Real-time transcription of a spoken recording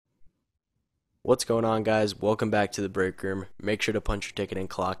What's going on, guys? Welcome back to the break room. Make sure to punch your ticket and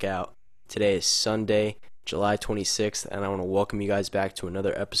clock out. Today is Sunday, July 26th, and I want to welcome you guys back to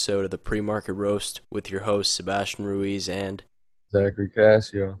another episode of the Pre-Market Roast with your host, Sebastian Ruiz. And Zachary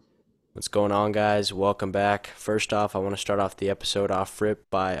Casio. what's going on, guys? Welcome back. First off, I want to start off the episode off rip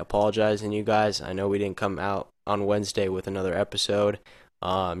by apologizing to you guys. I know we didn't come out on Wednesday with another episode.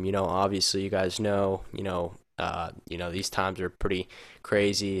 Obviously, you guys know, these times are pretty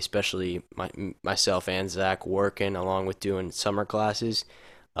crazy, especially myself and Zach working along with doing summer classes.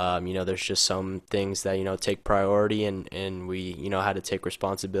 There's just some things that, take priority and we, had to take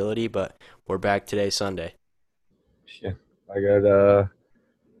responsibility, but we're back today, Sunday. Yeah, I got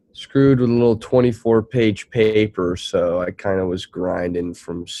screwed with a little 24-page paper, so I kind of was grinding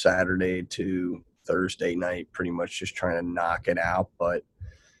from Saturday to Thursday night, pretty much just trying to knock it out. But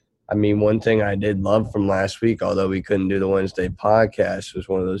I mean, one thing I did love from last week, although we couldn't do the Wednesday podcast, was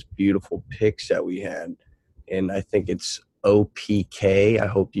one of those beautiful picks that we had, and I think it's OPK. I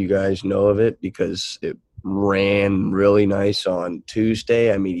hope you guys know of it because it ran really nice on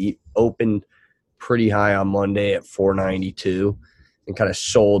Tuesday. I mean, he opened pretty high on Monday at 492 and kind of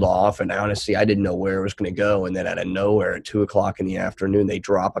sold off. And honestly, I didn't know where it was going to go. And then out of nowhere at 2 o'clock in the afternoon, they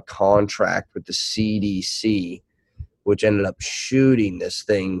drop a contract with the CDC, which ended up shooting this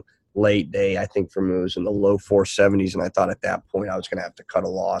thing late day. I think from it was in the low 470s. And I thought at that point I was going to have to cut a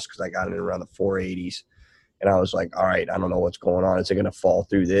loss because I got it around the 480s. And I was like, all right, I don't know what's going on. Is it going to fall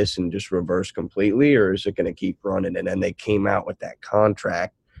through this and just reverse completely, or is it going to keep running? And then they came out with that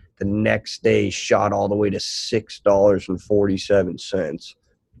contract the next day, shot all the way to $6.47.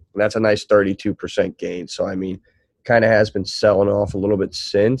 That's a nice 32% gain. So, I mean, kind of has been selling off a little bit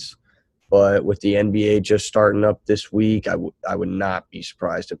since. But with the NBA just starting up this week, I would not be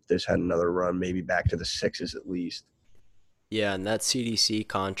surprised if this had another run, maybe back to the sixes at least. Yeah, and that CDC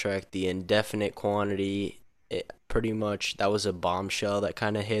contract, the indefinite quantity, pretty much that was a bombshell that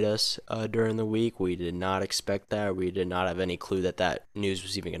kind of hit us during the week. We did not expect that. We did not have any clue that that news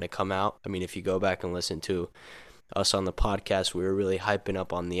was even going to come out. I mean, if you go back and listen to us on the podcast, we were really hyping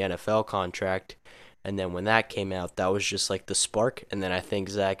up on the NFL contract. And then when that came out, that was just like the spark. And then I think,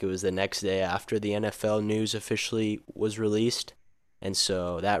 Zach, it was the next day after the NFL news officially was released. And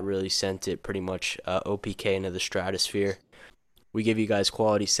so that really sent it pretty much OPK into the stratosphere. We give you guys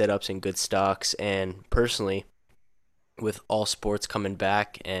quality setups and good stocks. And personally, with all sports coming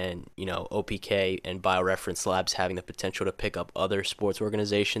back and, OPK and BioReference Labs having the potential to pick up other sports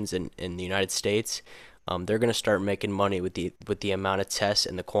organizations in the United States, they're going to start making money with the amount of tests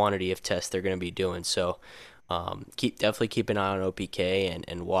and the quantity of tests they're going to be doing. So definitely keep an eye on OPK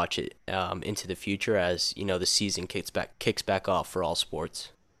and watch it into the future as the season kicks back off for all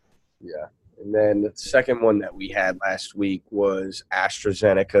sports. Yeah. And then the second one that we had last week was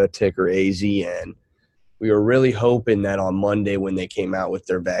AstraZeneca, ticker AZN. We were really hoping that on Monday when they came out with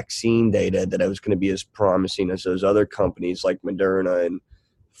their vaccine data that it was going to be as promising as those other companies like Moderna and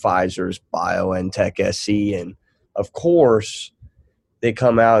Pfizer's BioNTech SE. And of course, they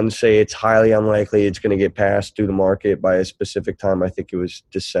come out and say it's highly unlikely it's going to get passed through the market by a specific time. I think it was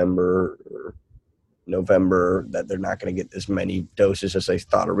December or November, that they're not going to get as many doses as they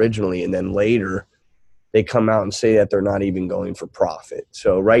thought originally. And then later, they come out and say that they're not even going for profit.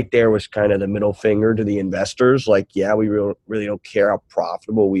 So right there was kind of the middle finger to the investors. Like, yeah, we really don't care how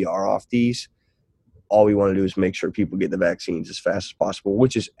profitable we are off these. All we want to do is make sure people get the vaccines as fast as possible,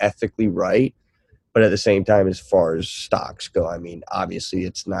 which is ethically right. But at the same time, as far as stocks go, I mean, obviously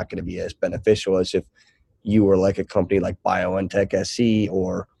it's not going to be as beneficial as if you were like a company like BioNTech SE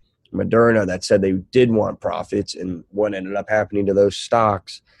or Moderna that said they did want profits. And what ended up happening to those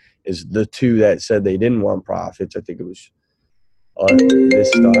stocks is the two that said they didn't want profits. I think it was this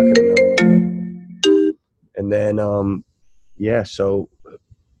stock and another one. And then, yeah, so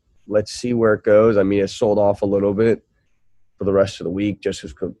let's see where it goes. I mean, it sold off a little bit for the rest of the week just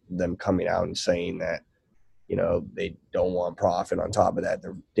as them coming out and saying that, they don't want profit. On top of that,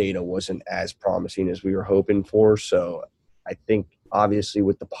 their data wasn't as promising as we were hoping for. So I think obviously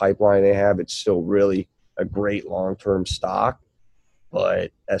with the pipeline they have, it's still really a great long-term stock.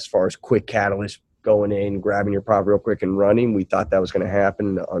 But as far as quick catalyst going in, grabbing your prop real quick and running, we thought that was going to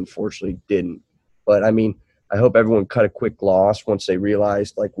happen. Unfortunately, didn't. But I mean, I hope everyone cut a quick loss once they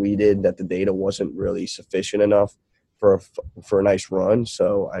realized, like we did, that the data wasn't really sufficient enough for a nice run.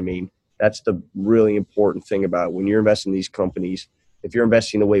 So I mean, that's the really important thing about it. When you're investing in these companies. If you're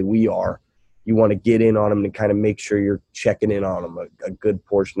investing the way we are, you want to get in on them and kind of make sure you're checking in on them a good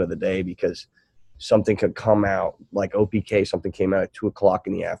portion of the day, because something could come out like OPK. Something came out at 2 o'clock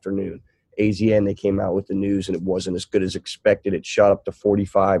in the afternoon. AZN, they came out with the news and it wasn't as good as expected. It shot up to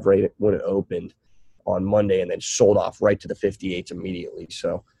 45 right when it opened on Monday and then sold off right to the 58s immediately.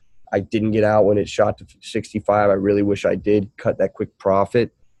 So I didn't get out when it shot to 65. I really wish I did cut that quick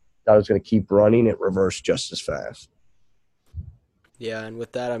profit. Thought I was going to keep running. It reversed just as fast. Yeah, and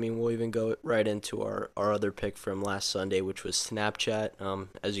with that, I mean, we'll even go right into our other pick from last Sunday, which was Snapchat.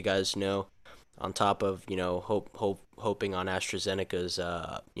 As you guys know, on top of hoping on AstraZeneca's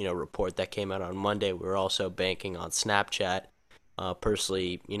report that came out on Monday, we were also banking on Snapchat.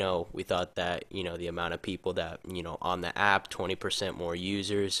 Personally, we thought that the amount of people that on the app, 20% more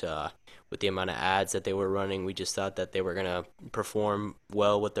users, with the amount of ads that they were running, we just thought that they were gonna perform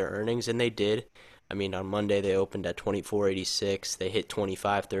well with their earnings, and they did. I mean, on Monday they opened at 24.86. They hit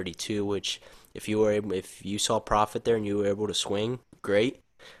 25.32, which if you saw profit there and you were able to swing, great.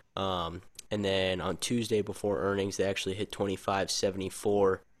 And then on Tuesday before earnings, they actually hit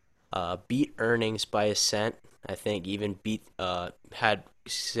 25.74. Beat earnings by a cent. I think even had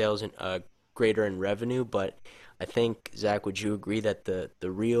sales greater in revenue, but I think, Zach, would you agree that the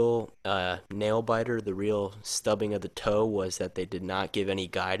real nail biter, the real stubbing of the toe, was that they did not give any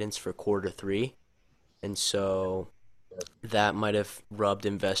guidance for quarter three, and so that might have rubbed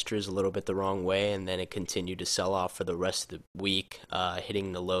investors a little bit the wrong way, and then it continued to sell off for the rest of the week,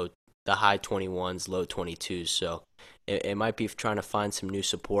 hitting the high 21s, low 22s. So it might be trying to find some new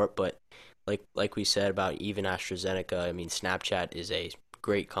support, but like we said about even AstraZeneca, I mean, Snapchat is a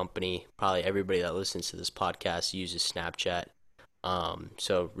great company. Probably everybody that listens to this podcast uses Snapchat.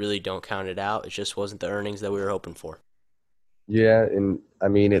 So really don't count it out. It just wasn't the earnings that we were hoping for. Yeah, and I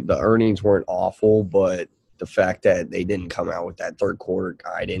mean the earnings weren't awful, but the fact that they didn't come out with that third quarter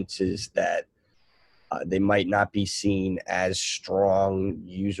guidance is that they might not be seen as strong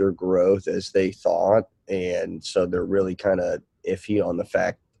user growth as they thought, and so they're really kind of iffy on the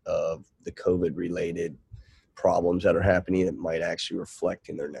fact of the COVID related problems that are happening that might actually reflect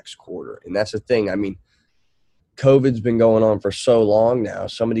in their next quarter. And that's the thing. I mean, COVID's been going on for so long now.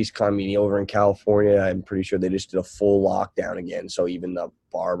 Some of these, I mean, over in California, I'm pretty sure they just did a full lockdown again. So even the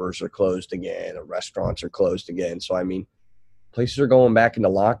barbers are closed again, the restaurants are closed again. So, I mean, places are going back into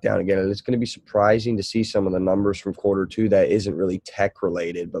lockdown again. And it's going to be surprising to see some of the numbers from quarter two that isn't really tech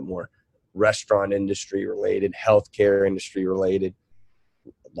related, but more restaurant industry related, healthcare industry related,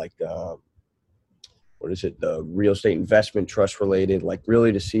 like what is it, the real estate investment trust related, like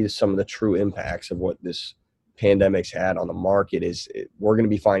really to see some of the true impacts of what this pandemic's had on the market we're going to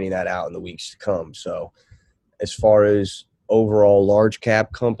be finding that out in the weeks to come. So as far as overall large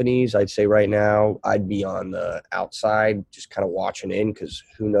cap companies, I'd say right now I'd be on the outside, just kind of watching in because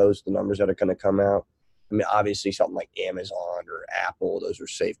who knows the numbers that are going to come out. I mean, obviously something like Amazon or Apple, those are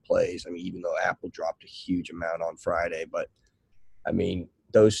safe plays. I mean, even though Apple dropped a huge amount on Friday, but I mean,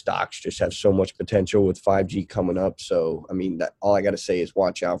 those stocks just have so much potential with 5G coming up. So, I mean, that all I got to say is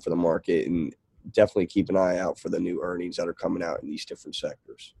watch out for the market and definitely keep an eye out for the new earnings that are coming out in these different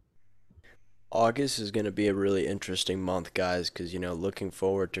sectors. August is going to be a really interesting month, guys, because looking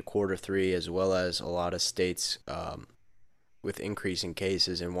forward to quarter three, as well as a lot of states with increasing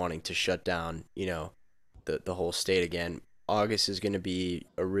cases and wanting to shut down the whole state again. August is going to be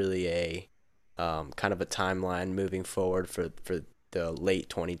a kind of a timeline moving forward for the late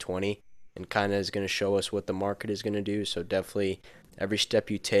 2020, and kind of is going to show us what the market is going to do. So definitely every step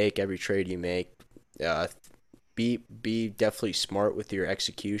you take, every trade you make, uh, be definitely smart with your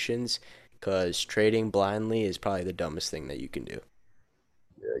executions, because trading blindly is probably the dumbest thing that you can do.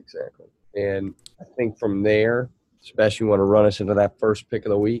 Yeah, exactly. And I think from there, especially want to run us into that first pick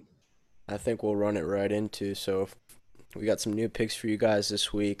of the week. I think we'll run it right into. So we got some new picks for you guys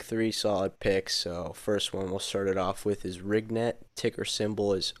this week. Three solid picks. So first one we'll start it off with is Rignet. Ticker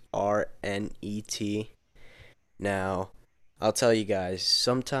symbol is RNET. Now, I'll tell you guys,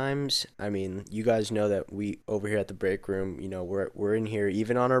 sometimes, I mean, you guys know that we over here at the break room, we're in here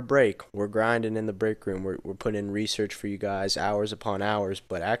even on our break. We're grinding in the break room. We're putting in research for you guys hours upon hours,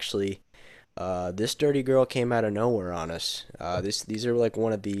 but actually this dirty girl came out of nowhere on us. These are like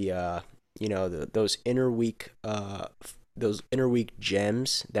one of the those interweek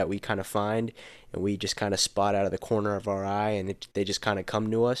gems that we kind of find, and we just kind of spot out of the corner of our eye, and they just kind of come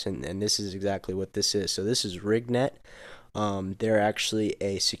to us, and this is exactly what this is. So this is Rignet. They're actually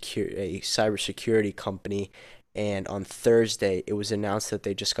a cybersecurity company, And on Thursday, it was announced that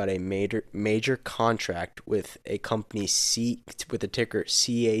they just got a major contract with a company with the ticker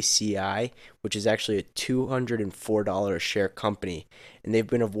CACI, which is actually a $204 a share company, and they've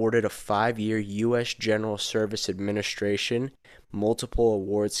been awarded a 5-year U.S. General Service Administration multiple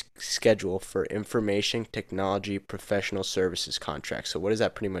awards schedule for information technology professional services contracts. So what does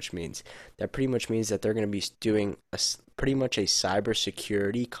that pretty much means? That pretty much means that they're going to be doing pretty much a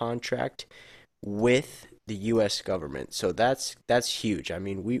cybersecurity contract with the US government. So that's huge. I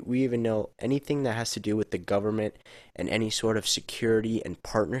mean, we even know anything that has to do with the government and any sort of security and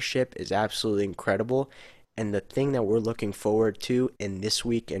partnership is absolutely incredible. And the thing that we're looking forward to in this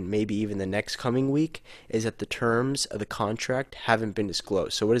week and maybe even the next coming week is that the terms of the contract haven't been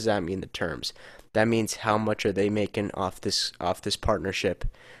disclosed. So what does that mean, the terms? That means how much are they making off this partnership?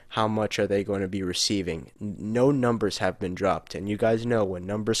 How much are they going to be receiving? No numbers have been dropped, and you guys know when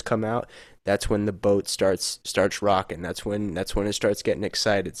numbers come out, that's when the boat starts rocking. That's when it starts getting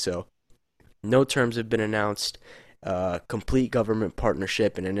excited. So no terms have been announced. Complete government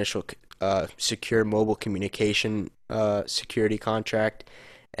partnership and initial secure mobile communication security contract.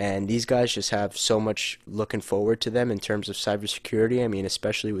 And these guys just have so much looking forward to them in terms of cybersecurity. I mean,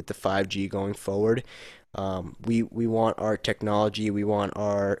 especially with the 5G going forward. We want our technology, we want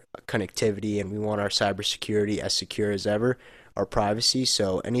our connectivity, and we want our cybersecurity as secure as ever, our privacy.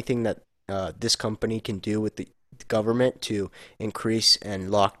 So anything that this company can do with the government to increase and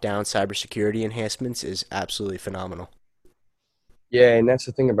lock down cybersecurity enhancements is absolutely phenomenal. Yeah, and that's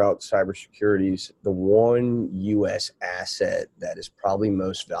the thing about cybersecurity is the one U.S. asset that is probably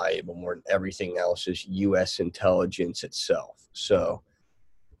most valuable more than everything else is U.S. intelligence itself. So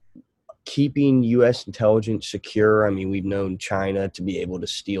keeping U.S. intelligence secure, I mean, we've known China to be able to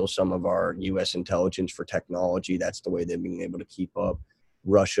steal some of our U.S. intelligence for technology. That's the way they've been able to keep up.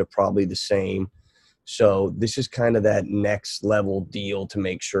 Russia, probably the same. So this is kind of that next level deal to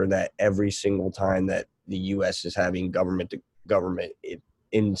make sure that every single time that the U.S. is having government to government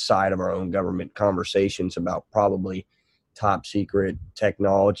inside of our own government conversations about probably top secret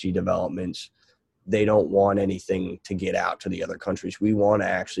technology developments, they don't want anything to get out to the other countries. We want to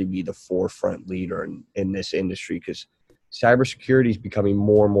actually be the forefront leader in this industry because cybersecurity is becoming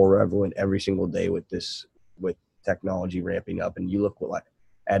more and more relevant every single day with technology ramping up. And you look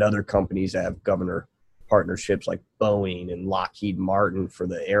at other companies that have governor partnerships like Boeing and Lockheed Martin for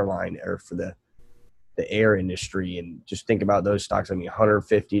the airline or for the air industry, and just think about those stocks. I mean,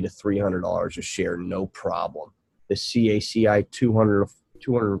 $150 to $300 a share, no problem. The CACI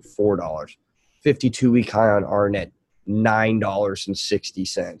 $204, 52-week high on RNet,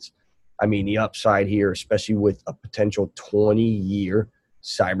 $9.60. I mean, the upside here, especially with a potential 20-year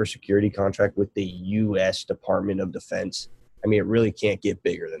cybersecurity contract with the U.S. Department of Defense. I mean, it really can't get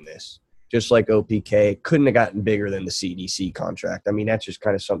bigger than this. Just like OPK, it couldn't have gotten bigger than the CDC contract. I mean, that's just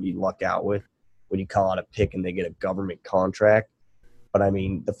kind of something you luck out with when you call out a pick and they get a government contract. But I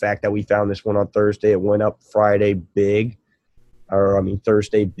mean, the fact that we found this one on Thursday, it went up Friday big, or I mean,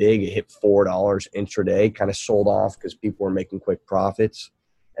 Thursday big, it hit $4 intraday, kind of sold off because people were making quick profits.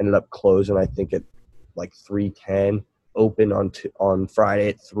 Ended up closing, I think, at like 310, open on Friday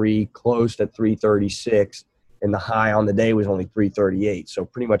at 3, closed at 336, and the high on the day was only 338. So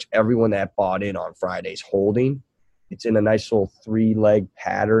pretty much everyone that bought in on Friday's holding. It's in a nice little 3-leg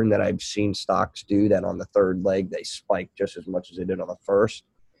pattern that I've seen stocks do, that on the third leg they spike just as much as they did on the first.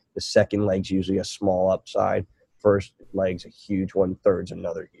 The second leg's usually a small upside. First leg's a huge one. Third's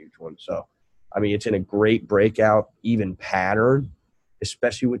another huge one. So, I mean, it's in a great breakout, even pattern,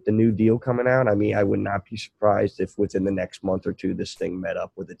 especially with the new deal coming out. I mean, I would not be surprised if within the next month or two this thing met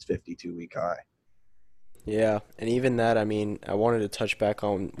up with its 52-week high. Yeah, and even that, I mean, I wanted to touch back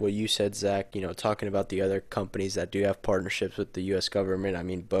on what you said, Zach, talking about the other companies that do have partnerships with the U.S. government. I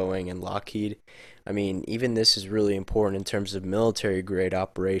mean, Boeing and Lockheed. I mean, even this is really important in terms of military grade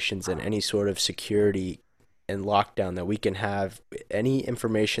operations and any sort of security and lockdown that we can have. Any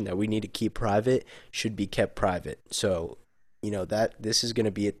information that we need to keep private should be kept private. So, that this is going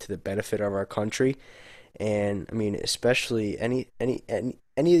to be to the benefit of our country. And I mean, especially any of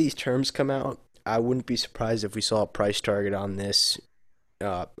these terms come out, I wouldn't be surprised if we saw a price target on this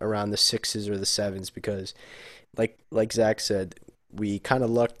around the sixes or the sevens because, like Zach said, we kind of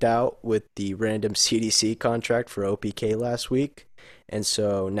lucked out with the random CDC contract for OPK last week, and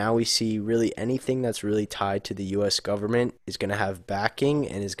so now we see really anything that's really tied to the U.S. government is going to have backing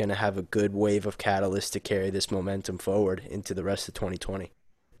and is going to have a good wave of catalyst to carry this momentum forward into the rest of 2020.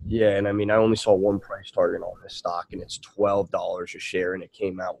 Yeah, and I mean, I only saw one price target on this stock, and it's $12 a share, and it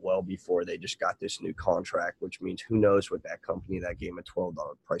came out well before they just got this new contract, which means who knows what that company that gave them a $12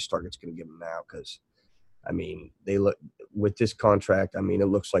 price target is going to give them now because I mean, they look with this contract. I mean, it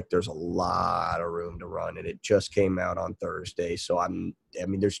looks like there's a lot of room to run, and it just came out on Thursday. So I mean,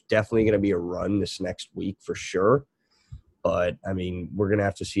 there's definitely going to be a run this next week for sure. But I mean, we're going to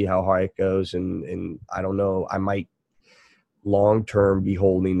have to see how high it goes, and I don't know. I might long term be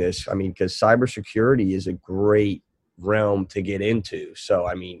holding this. I mean, because cybersecurity is a great realm to get into. So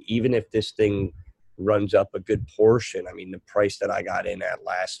I mean, even if this thing runs up a good portion, I mean, the price that I got in at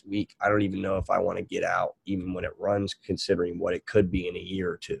last week, I don't even know if I want to get out even when it runs, considering what it could be in a year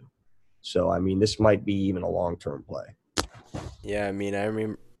or two. So I mean, this might be even a long term play. Yeah, I mean, I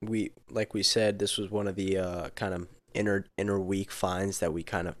remember like we said, this was one of the kind of inner week finds that we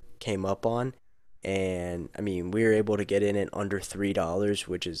kind of came up on, and I mean, we were able to get in at under $3,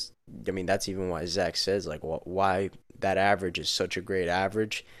 which is, I mean, that's even why Zach says like why that average is such a great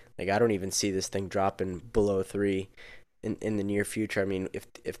average. Like I don't even see this thing dropping below three in the near future. I mean,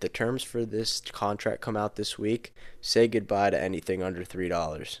 if the terms for this contract come out this week, say goodbye to anything under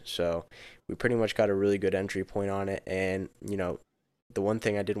 $3. So we pretty much got a really good entry point on it. And the one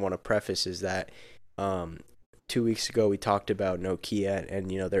thing I did want to preface is that um, 2 weeks ago we talked about Nokia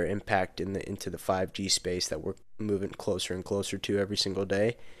and their impact into the 5G space that we're moving closer and closer to every single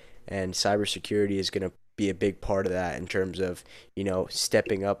day, and cybersecurity is going to be a big part of that in terms of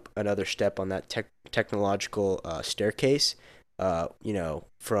stepping up another step on that technological staircase. From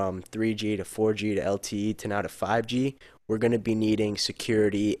 3G to 4G to LTE to now to 5G, we're going to be needing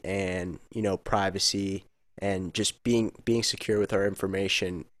security and privacy and just being secure with our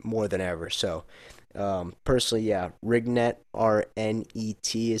information more than ever. So personally, yeah, Rignet,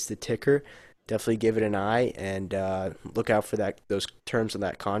 RNET is the ticker. Definitely give it an eye and look out for those terms on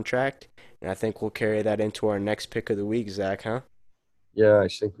that contract. And I think we'll carry that into our next pick of the week, Zach, huh? Yeah, I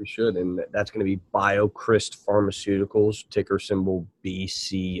think we should. And that's going to be BioCryst Pharmaceuticals, ticker symbol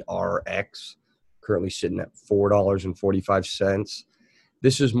BCRX, currently sitting at $4.45.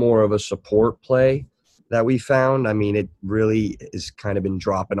 This is more of a support play that we found. I mean, it really has kind of been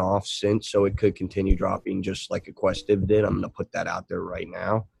dropping off since, so it could continue dropping just like Aquestive did. I'm going to put that out there right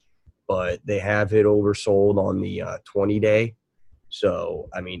now. But they have hit oversold on the 20-day. So,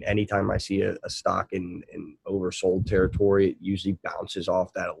 I mean, anytime I see a stock in oversold territory, it usually bounces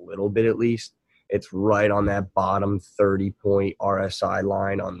off that a little bit at least. It's right on that bottom 30-point RSI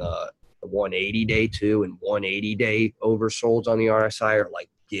line on the 180 day too, and 180 day oversolds on the RSI are like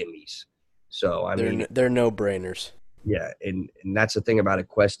gimmies. So, I mean, They're no brainers. yeah, and that's the thing about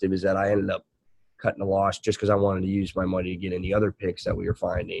Aquestive is that I ended up cutting a loss just because I wanted to use my money to get in the other picks that we were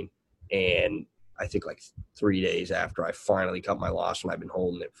finding. And I think like 3 days after I finally cut my loss, and I've been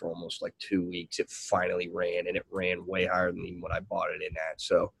holding it for almost like 2 weeks, it finally ran, and it ran way higher than even what I bought it in at.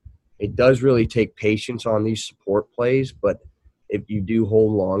 So it does really take patience on these support plays, but if you do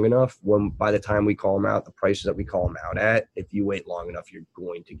hold long enough, when by the time we call them out, the prices that we call them out at, if you wait long enough, you're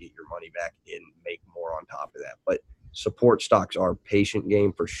going to get your money back and make more on top of that. But support stocks are a patient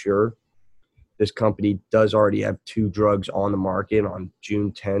game for sure. This company does already have two drugs on the market. On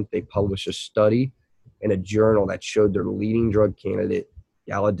June 10th, they published a study in a journal that showed their leading drug candidate,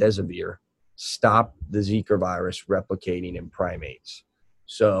 galidesivir, stopped the Zika virus replicating in primates.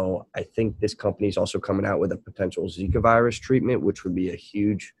 So I think this company is also coming out with a potential Zika virus treatment, which would be a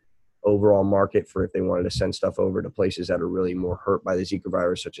huge overall market for if they wanted to send stuff over to places that are really more hurt by the Zika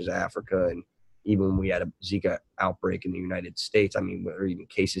virus, such as Africa. And even when we had a Zika outbreak in the United States, I mean, there were even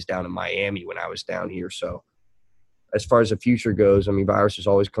cases down in Miami when I was down here. So as far as the future goes, I mean, viruses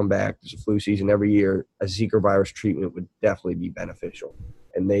always come back. There's a flu season every year. A Zika virus treatment would definitely be beneficial.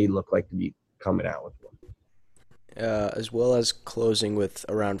 And they look like to be coming out with one. As well as closing with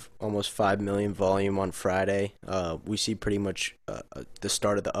around almost 5 million volume on Friday. We see pretty much the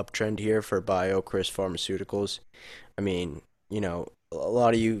start of the uptrend here for BioCryst Pharmaceuticals. I mean, a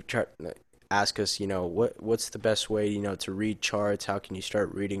lot of you ask us, what's the best way, to read charts? How can you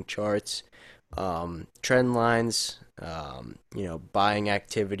start reading charts? Trend lines, buying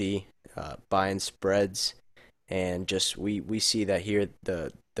activity, buying spreads, and just we see that here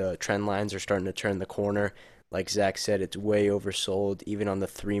the trend lines are starting to turn the corner. Like Zach said, it's way oversold. Even on the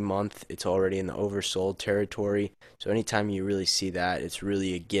 3 month, it's already in the oversold territory. So anytime you really see that, it's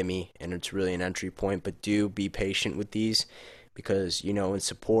really a gimme and it's really an entry point. But do be patient with these because in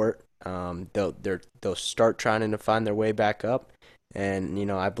support, they'll start trying to find their way back up. And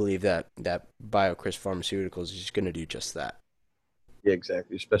I believe that BioCryst Pharmaceuticals is going to do just that. Yeah,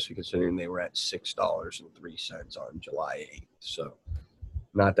 exactly. Especially considering they were at $6.03 on July 8th. So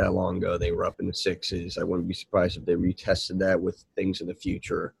not that long ago, they were up in the sixes. I wouldn't be surprised if they retested that with things in the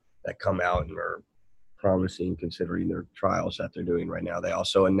future that come out and are promising considering their trials that they're doing right now. They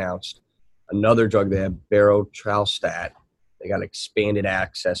also announced Another drug they have, berotralstat. They got an expanded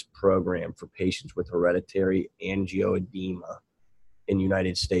access program for patients with hereditary angioedema in the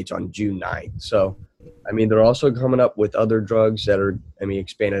United States on June 9th. So, I mean, they're also coming up with other drugs that are, I mean,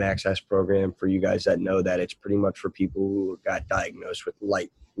 expanded access program for you guys that know that it's pretty much for people who got diagnosed with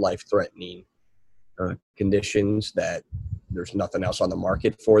life-threatening conditions that there's nothing else on the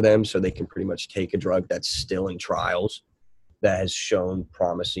market for them. So they can pretty much take a drug that's still in trials that has shown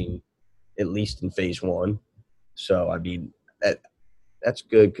promising, at least in phase one. So, I mean, that's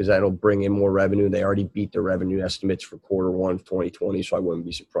good because that'll bring in more revenue. They already beat their revenue estimates for quarter one of 2020, so I wouldn't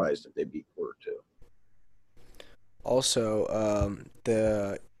be surprised if they beat quarter two. Also,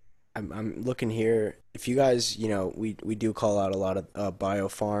 the I'm looking here. If you guys, we do call out a lot of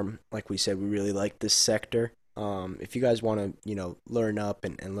biofarm. Like we said, we really like this sector. If you guys want to, learn up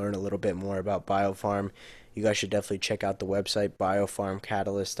and learn a little bit more about biofarm, you guys should definitely check out the website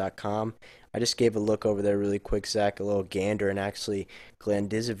biofarmcatalyst.com. I just gave a look over there really quick, Zach, a little gander, and actually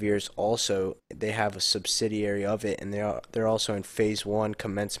Glandisivir's also, they have a subsidiary of it, and they're also in phase one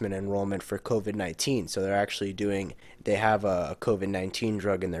commencement enrollment for COVID-19. So they have a COVID-19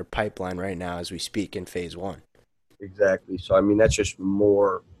 drug in their pipeline right now as we speak in phase one. Exactly. So, I mean, that's just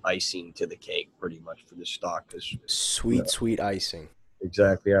more icing to the cake pretty much for the stock. Cause, Sweet, sweet icing.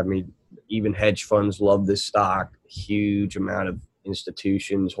 exactly. I mean, even hedge funds love this stock. Huge amount of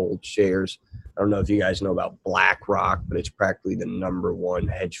institutions hold shares. I don't know if you guys know about BlackRock, but it's practically the number one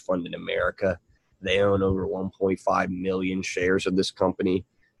hedge fund in America. They own over 1.5 million shares of this company.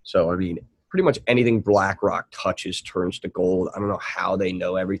 So, I mean, pretty much anything BlackRock touches turns to gold. I don't know how they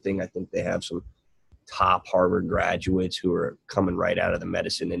know everything. I think they have some top Harvard graduates who are coming right out of the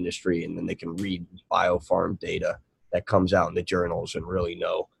medicine industry, and then they can read biofarm data that comes out in the journals and really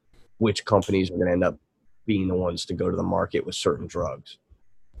know which companies are going to end up being the ones to go to the market with certain drugs.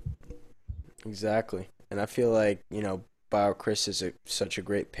 Exactly. And I feel like, BioCris is such a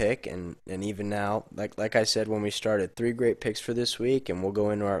great pick, and even now, like I said when we started, three great picks for this week, and we'll go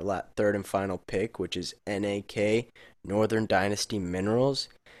into our third and final pick, which is NAK, Northern Dynasty Minerals.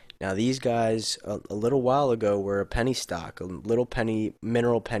 Now these guys a little while ago were a penny stock, a little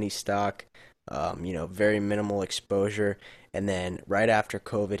mineral penny stock, very minimal exposure. And then right after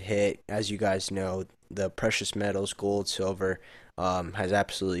COVID hit, as you guys know, the precious metals, gold, silver, has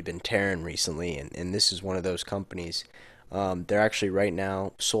absolutely been tearing recently, and this is one of those companies. They're actually right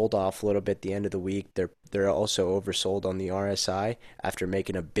now sold off a little bit at the end of the week. They're also oversold on the RSI after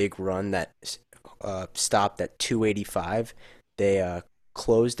making a big run that stopped at 285. They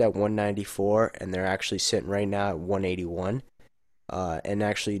closed at 194, and they're actually sitting right now at 181. And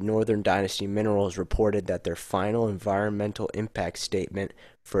actually, Northern Dynasty Minerals reported that their final environmental impact statement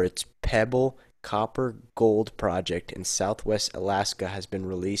for its Pebble copper gold project in southwest Alaska has been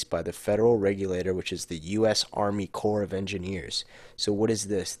released by the federal regulator, which is the U.S. Army Corps of Engineers. So what is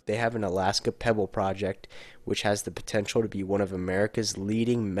this? They have an Alaska Pebble project, which has the potential to be one of America's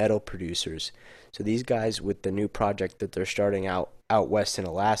leading metal producers. So these guys, with the new project that they're starting out west in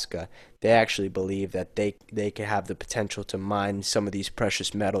Alaska, they actually believe that they could have the potential to mine some of these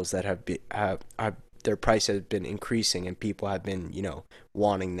precious metals that have their price has been increasing, and people have been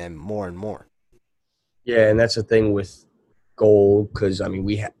wanting them more and more. Yeah, and that's the thing with gold because I mean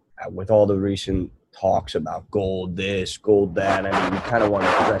with all the recent talks about gold this, gold that. I mean, we kind of want to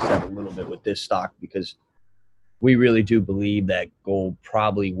address that a little bit with this stock because we really do believe that gold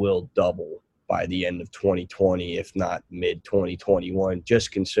probably will double by the end of 2020, if not mid 2021,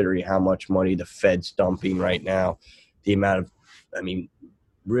 just considering how much money the Fed's dumping right now. The amount of, I mean,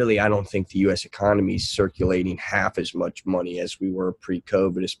 really, I don't think the U.S. economy is circulating half as much money as we were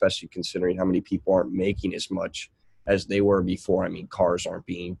pre-COVID, especially considering how many people aren't making as much as they were before. I mean, cars aren't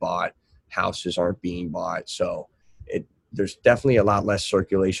being bought, houses aren't being bought. So there's definitely a lot less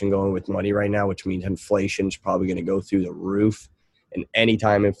circulation going with money right now, which means inflation is probably going to go through the roof. And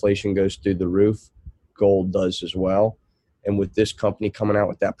anytime inflation goes through the roof, gold does as well. And with this company coming out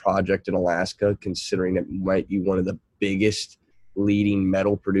with that project in Alaska, considering it might be one of the biggest leading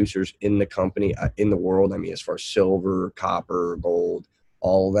metal producers in the company, in the world, I mean, as far as silver, copper, gold,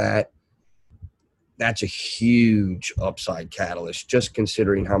 all that, that's a huge upside catalyst, just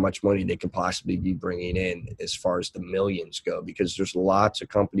considering how much money they could possibly be bringing in as far as the millions go, because there's lots of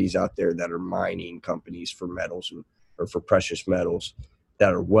companies out there that are mining companies for metals or for precious metals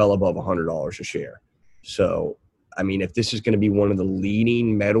that are well above $100 a share. So, I mean, if this is going to be one of the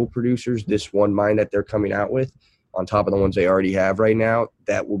leading metal producers, this one mine that they're coming out with, on top of the ones they already have right now,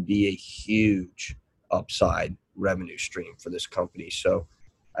 that will be a huge upside revenue stream for this company. So,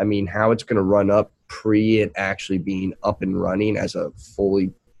 I mean, how it's going to run up pre it actually being up and running as a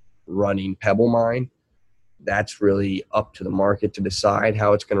fully running Pebble Mine. That's really up to the market to decide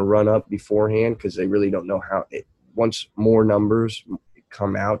how it's going to run up beforehand because they really don't know how it. Once more numbers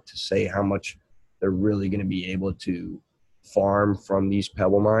come out to say how much they're really going to be able to farm from these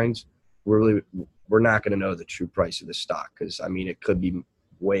pebble mines, we're not going to know the true price of the stock because I mean it could be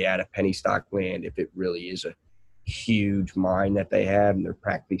way out of penny stock land if it really is a huge mine that they have and they're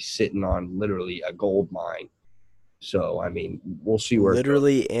practically sitting on literally a gold mine. So I mean we'll see where it goes.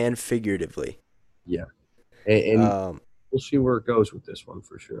 Literally and figuratively. Yeah, and Um, we'll see where it goes with this one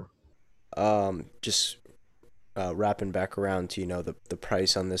for sure. just wrapping back around to the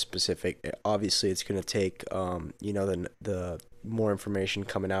price on this specific. Obviously, it's going to take the more information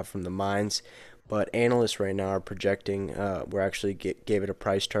coming out from the mines, but analysts right now are projecting. We're actually gave it a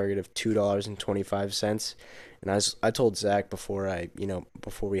price target of $2.25, and I told Zach before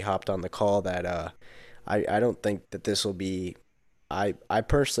before we hopped on the call that I don't think that this will be. I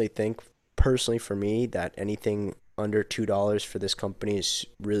personally think for me that anything under $2 for this company is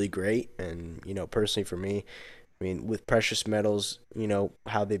really great, and personally for me, I mean, with precious metals,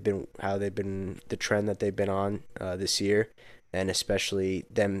 how they've been the trend that they've been on this year, and especially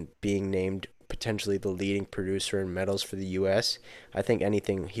them being named potentially the leading producer in metals for the U.S. I think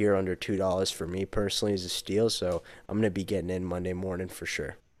anything here under $2 for me personally is a steal. So I'm gonna be getting in Monday morning for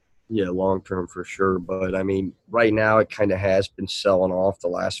sure. Yeah, long term for sure. But I mean, right now it kind of has been selling off the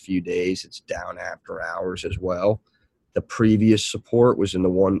last few days. It's down after hours as well. The previous support was in the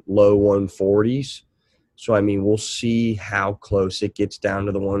low 140s. So I mean, we'll see how close it gets down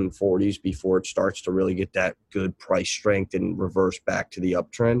to the 140s before it starts to really get that good price strength and reverse back to the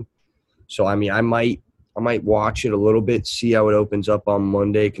uptrend. So I mean, I might watch it a little bit, see how it opens up on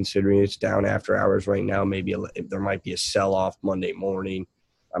Monday, considering it's down after hours right now. Maybe if there might be a sell off Monday morning,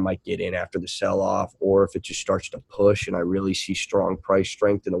 I might get in after the sell off, or if it just starts to push and I really see strong price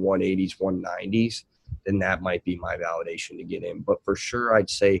strength in the 180s, 190s, then that might be my validation to get in. But for sure, I'd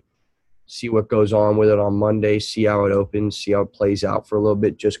say see what goes on with it on Monday, see how it opens, see how it plays out for a little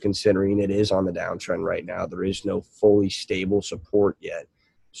bit, just considering it is on the downtrend right now. There is no fully stable support yet.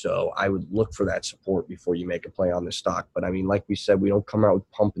 So I would look for that support before you make a play on the stock. But I mean, like we said, we don't come out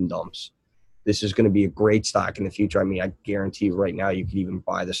with pump and dumps. This is going to be a great stock in the future. I mean, I guarantee you right now, you could even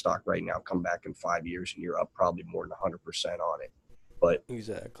buy the stock right now, come back in 5 years, and you're up probably more than 100% on it. But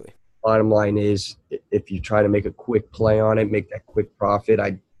Exactly. bottom line is, if you try to make a quick play on it, make that quick profit,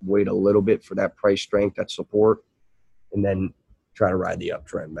 I'd wait a little bit for that price strength, that support, and then try to ride the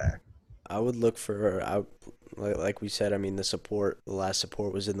uptrend back. I would look for like we said. I mean, the last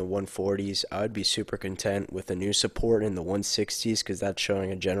support was in the 140s. I would be super content with a new support in the 160s because that's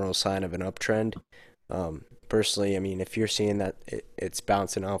showing a general sign of an uptrend. Personally, I mean, if you're seeing that it's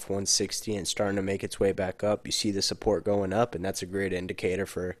bouncing off 160 and starting to make its way back up, you see the support going up, and that's a great indicator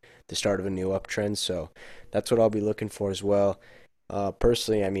for the start of a new uptrend. So that's what I'll be looking for as well.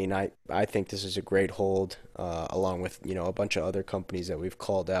 Personally, I mean, I think this is a great hold, along with a bunch of other companies that we've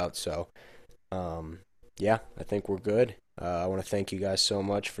called out. So um, yeah, I think we're good. I want to thank you guys so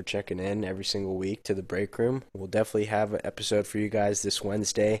much for checking in every single week to the break room. We'll definitely have an episode for you guys this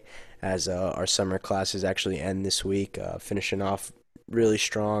Wednesday as our summer classes actually end this week, finishing off really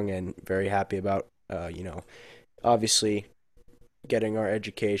strong and very happy about, obviously getting our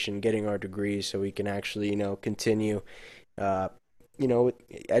education, getting our degrees so we can actually, continue, uh,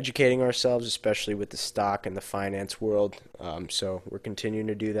 educating ourselves, especially with the stock and the finance world. So we're continuing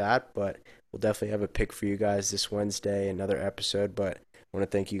to do that, but we'll definitely have a pick for you guys this Wednesday, another episode. But I want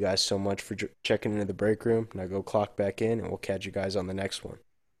to thank you guys so much for checking into the break room. Now go clock back in, and we'll catch you guys on the next one.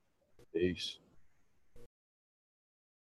 Peace.